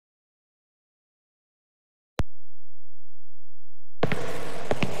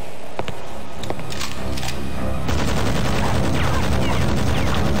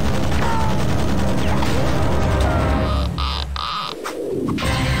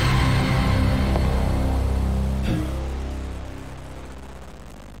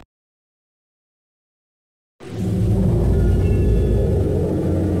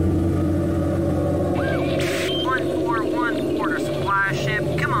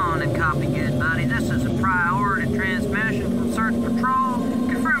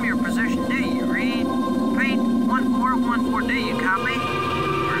414D, you copy?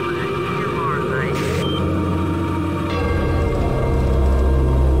 Where the heck you are, mate?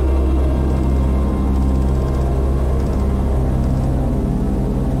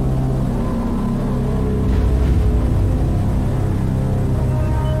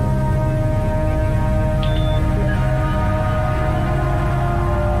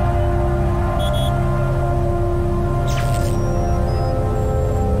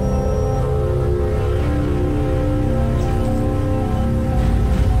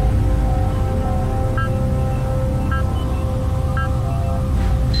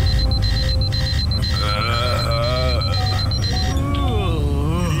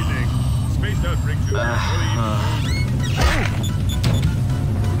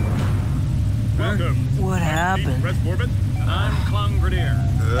 What happened? I'm Clungrendier.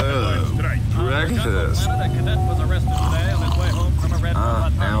 Breakfast. A cadet was arrested today on his way home from a red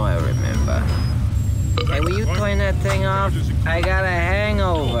Now I remember. Hey, will you turn that thing off? I got a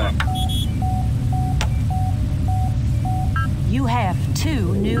hangover. You have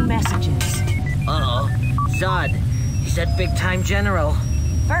 2 new messages. Uh-oh. Zod. He's that big-time general.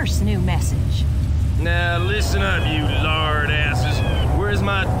 First new message. Now listen up, you lard asses. Where's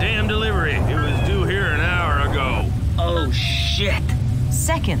my damn delivery? It was due here an hour ago. Oh, shit.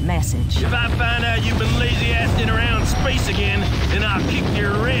 Second message. If I find out you've been lazy-assing around space again, then I'll kick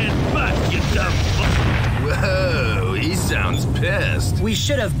your red butt, you dumb fuck. Whoa, he sounds pissed. We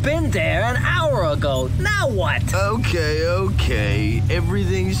should have been there an hour ago. Now what? Okay.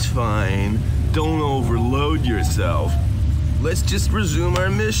 Everything's fine. Don't overload yourself. Let's just resume our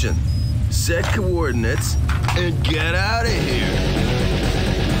mission. Set coordinates and get out of here.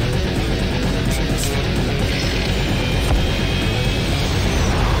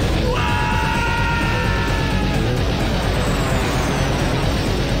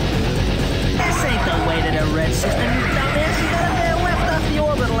 Red system, you dumbass. You gotta bear left off the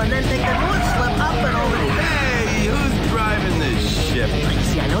orbital and then take the moon slip up and over the... Hey, who's driving this ship?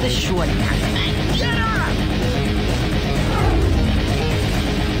 See, I know this shorty. Get up!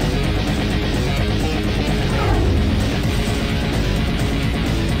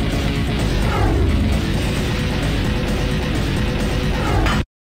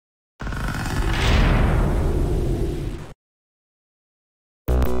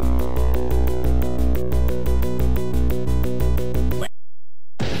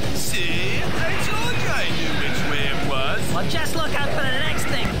 Just look out for the next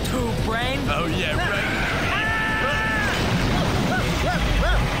thing, two-brain. Oh, yeah, right.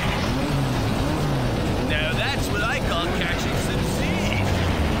 Now that's what I call catching some seeds.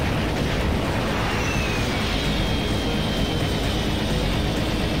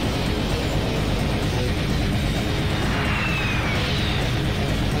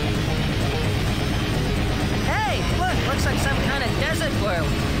 Hey, look, looks like some kind of desert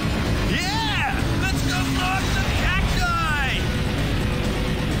world. Yeah! Let's go look some cacti!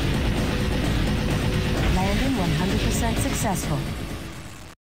 Landing 100% successful.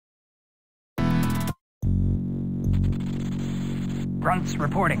 Grunts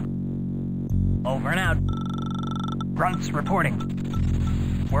reporting. Over and out. Grunts reporting.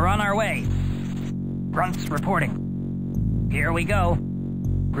 We're on our way. Grunts reporting. Here we go.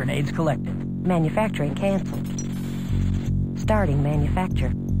 Grenades collected. Manufacturing canceled. Starting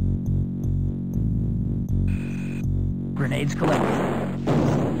manufacture. Grenades collected.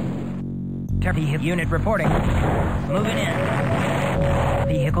 Vehicle unit reporting. Moving in.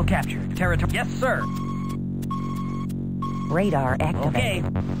 Vehicle captured. Territory. Yes, sir. Radar activated. Okay.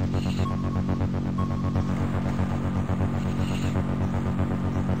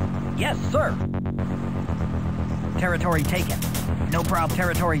 Yes, sir. Territory taken. No problem.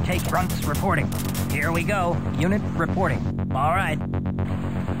 Territory taken. Grunts reporting. Here we go. Unit reporting. All right.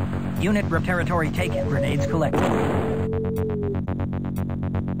 Unit territory taken. Grenades collected.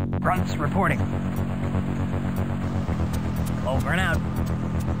 Grunts reporting. Over and out.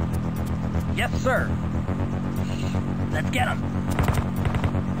 Yes, sir. Let's get him.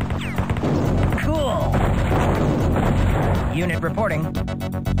 Cool. Unit reporting.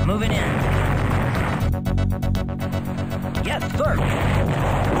 Moving in. Yes, sir.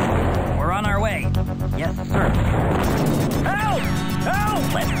 We're on our way. Yes, sir. Help!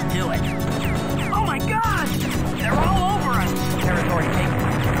 Help! Let's do it. Oh my God! They're all over us. Territory taken.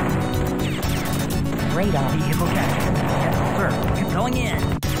 Radar. Vehicle captured. Yes, sir. Going in.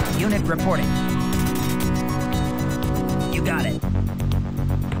 Unit reporting. You got it.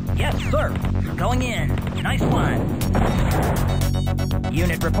 Yes, sir. Going in. Nice one.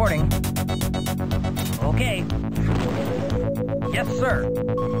 Unit reporting. Okay. Yes, sir.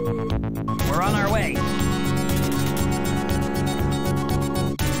 We're on our way.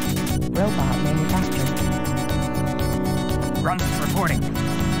 Robot manufactured. Grunts reporting.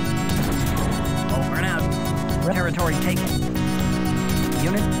 Over and out. Territory taken.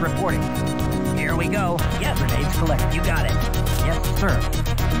 Unit reporting. Here we go. Yes, grenades collect. You got it. Yes, sir.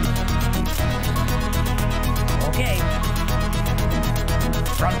 Okay.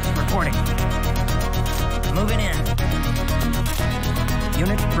 Grunts reporting. Moving in.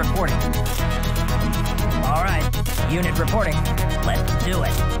 Unit reporting. All right. Unit reporting. Let's do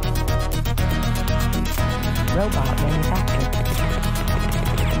it. Robot manufactured.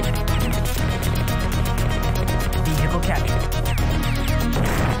 Vehicle captured.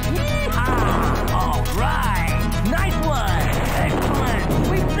 Yeehaw! All right! Nice one!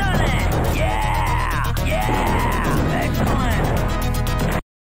 Excellent! We've done it! Yeah! Yeah! Excellent!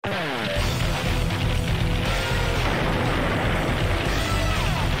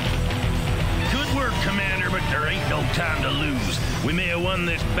 Good work, Commander, but there ain't no time to lose. We may have won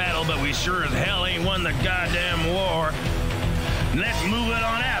this battle, but we sure as hell ain't won the goddamn war. Let's move it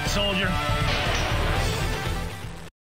on out, soldier.